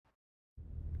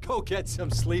Go get some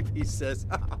sleep, he says.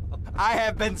 I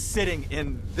have been sitting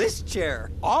in this chair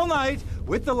all night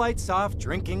with the lights off,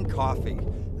 drinking coffee.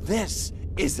 This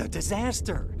is a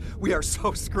disaster. We are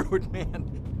so screwed,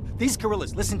 man. These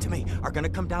gorillas, listen to me, are gonna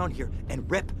come down here and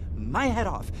rip my head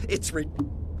off. It's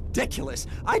ridiculous.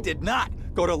 I did not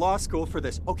go to law school for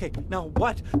this. Okay, now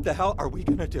what the hell are we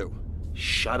gonna do?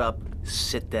 Shut up,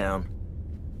 sit down,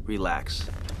 relax.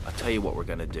 I'll tell you what we're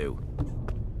gonna do.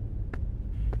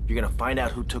 You're gonna find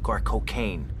out who took our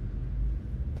cocaine,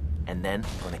 and then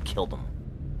we're gonna kill them.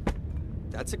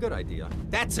 That's a good idea.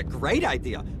 That's a great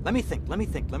idea. Let me think.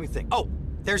 Oh,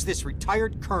 there's this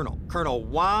retired colonel, Colonel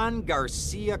Juan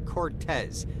Garcia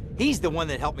Cortez. He's the one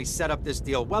that helped me set up this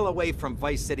deal well away from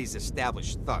Vice City's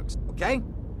established thugs, okay?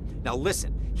 Now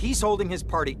listen, he's holding his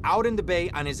party out in the bay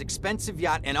on his expensive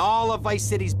yacht, and all of Vice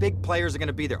City's big players are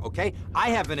gonna be there, okay? I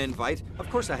have an invite. Of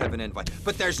course I have an invite.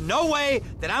 But there's no way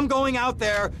that I'm going out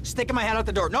there, sticking my head out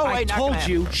the door. No way, I not gonna happen.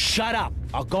 told you, shut up.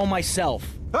 I'll go myself.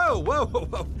 Oh,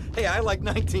 whoa. Hey, I like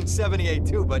 1978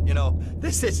 too, but you know,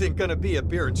 this isn't gonna be a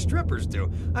beer and strippers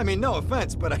do. I mean, no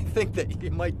offense, but I think that you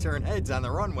might turn heads on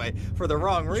the runway for the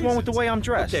wrong reasons. What's wrong with the way I'm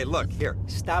dressed? Okay, look, here,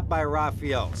 stop by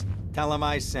Raphael's. Tell him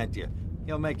I sent you.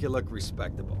 He'll make you look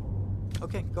respectable.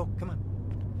 Okay, go, come on.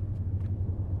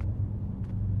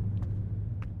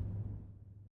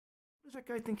 Who does that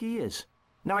guy think he is?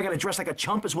 Now I gotta dress like a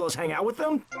chump as well as hang out with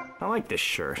them? I like this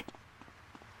shirt.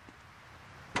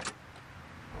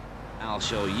 I'll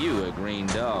show you a green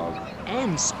dog.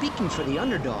 And speaking for the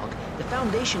underdog, the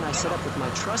foundation I set up with my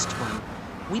trust fund,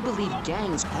 we believe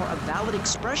gangs are a valid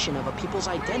expression of a people's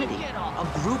identity,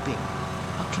 a grouping,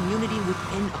 a community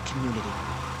within a community.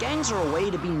 Gangs are a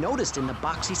way to be noticed in the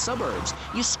boxy suburbs.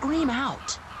 You scream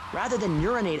out, rather than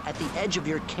urinate at the edge of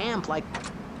your camp like...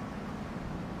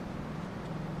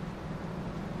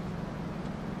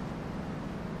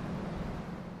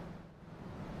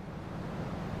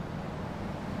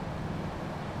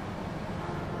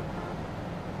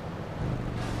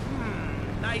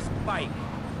 Nice bike.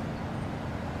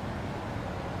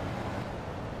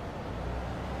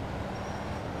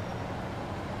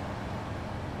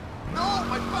 No,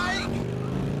 my bike!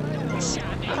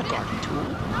 Not a garden tool.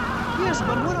 Yes,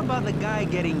 but what about the guy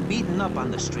getting beaten up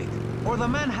on the street? Or the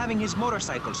man having his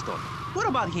motorcycle stolen? What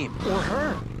about him? Or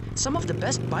her. Some of the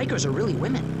best bikers are really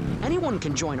women. Anyone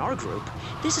can join our group.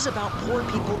 This is about poor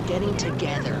people getting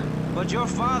together. But your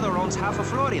father owns half of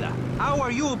Florida. How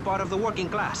are you part of the working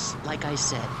class? Like I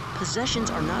said, possessions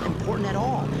are not important at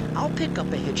all. I'll pick up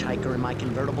a hitchhiker in my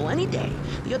convertible any day.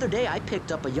 The other day, I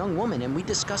picked up a young woman and we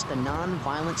discussed a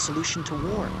non-violent solution to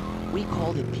war. We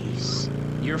called it peace.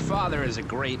 Your father is a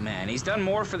great man. He's done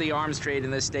more for the arms trade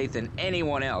in this state than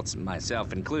anyone else,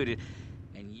 myself included.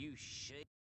 And you shake.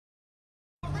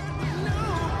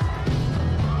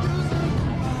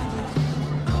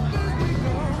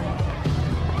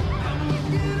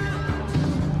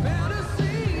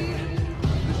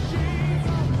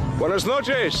 Buenas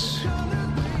noches.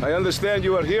 I understand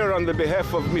you are here on the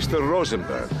behalf of Mr.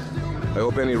 Rosenberg. I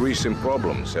hope any recent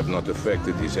problems have not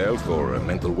affected his health or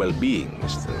mental well-being,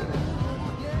 Mr.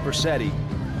 Versetti.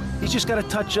 He's just got a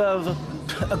touch of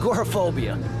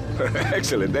agoraphobia.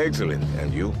 Excellent.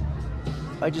 And you?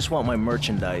 I just want my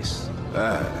merchandise.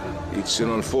 It's an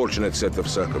unfortunate set of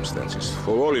circumstances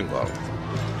for all involved.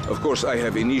 Of course, I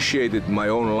have initiated my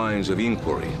own lines of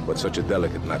inquiry, but such a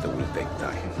delicate matter will take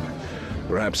time.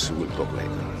 Perhaps we'll talk later.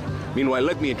 Meanwhile,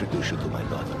 let me introduce you to my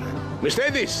daughter. Miss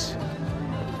Davis!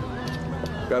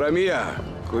 Cara mia,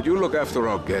 could you look after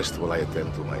our guest while I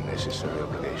attend to my necessary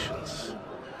obligations?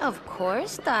 Of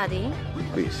course, Daddy.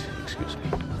 Please, excuse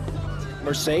me.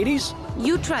 Mercedes?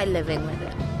 You try living with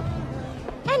it.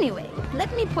 Anyway,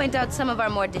 let me point out some of our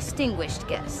more distinguished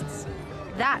guests.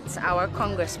 That's our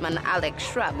Congressman Alex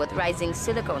Shrub with rising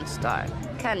silicone star,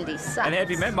 Candy Sykes. And have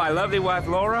you met my lovely wife,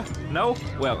 Laura? No?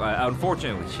 Well,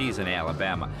 unfortunately, she's in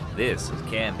Alabama. This is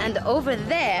Candy. And over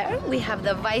there, we have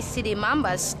the Vice City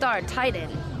Mamba's star titan,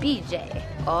 BJ.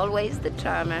 Always the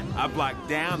charmer. I blocked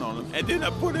down on him, and then I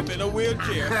put him in a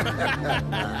wheelchair.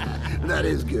 That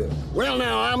is good. Well,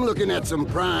 now, I'm looking at some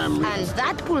prime... And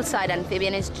that poolside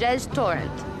amphibian is Jez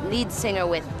Torrent, lead singer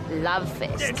with Love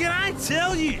Fist. Can I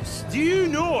tell you? Do you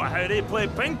know how they play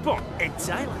ping pong? It's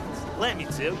silent. Let me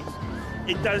tell you.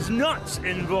 It does not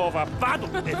involve a paddle,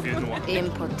 if you know what I mean.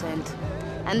 Impotent.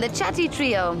 And the chatty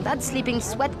trio, that sleeping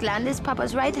sweat gland is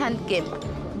Papa's right-hand gimp,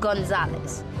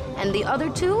 Gonzalez. And the other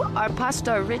two are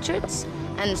Pastor Richards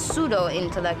and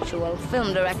pseudo-intellectual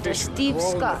film director Steve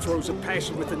Scott. Throws a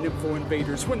passion with the Nippo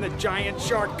invaders when the giant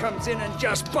shark comes in and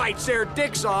just bites their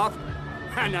dicks off.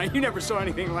 Now, you never saw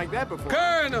anything like that before.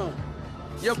 Colonel,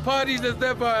 your party is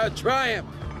there for a triumph.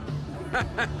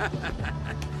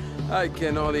 I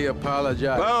can only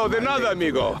apologize. Oh, de nada,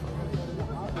 amigo.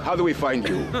 How do we find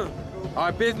you?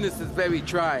 Our business is very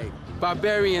trying.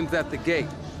 Barbarians at the gate.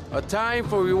 A time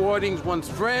for rewarding one's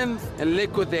friends and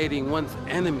liquidating one's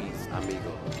enemies,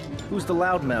 amigo. Who's the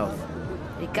loudmouth?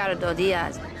 Ricardo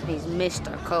Diaz. He's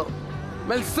Mr. Cope.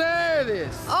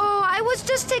 Mercedes! Oh, I was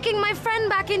just taking my friend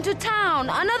back into town.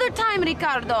 Another time,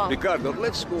 Ricardo. Ricardo,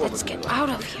 let's go. Let's get out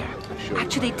of here.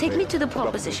 Actually, take me to the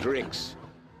pole position. Drinks.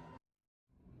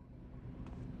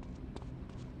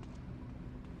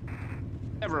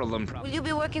 Several of them Will you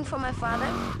be working for my father?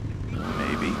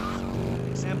 Maybe.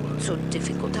 So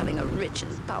difficult having a rich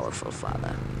and powerful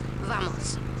father.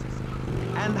 Vamos.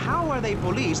 And how are they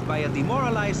policed by a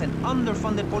demoralized and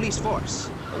underfunded police force?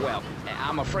 Well,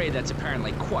 I'm afraid that's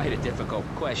apparently quite a difficult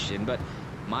question, but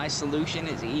my solution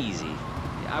is easy.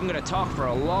 I'm gonna talk for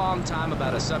a long time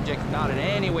about a subject not in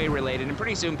any way related, and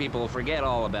pretty soon people will forget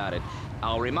all about it.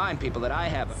 I'll remind people that I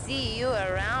have a... See you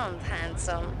around,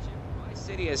 handsome. My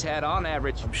city has had, on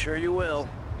average... I'm sure you will.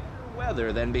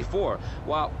 ...weather than before,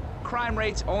 while crime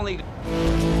rates only...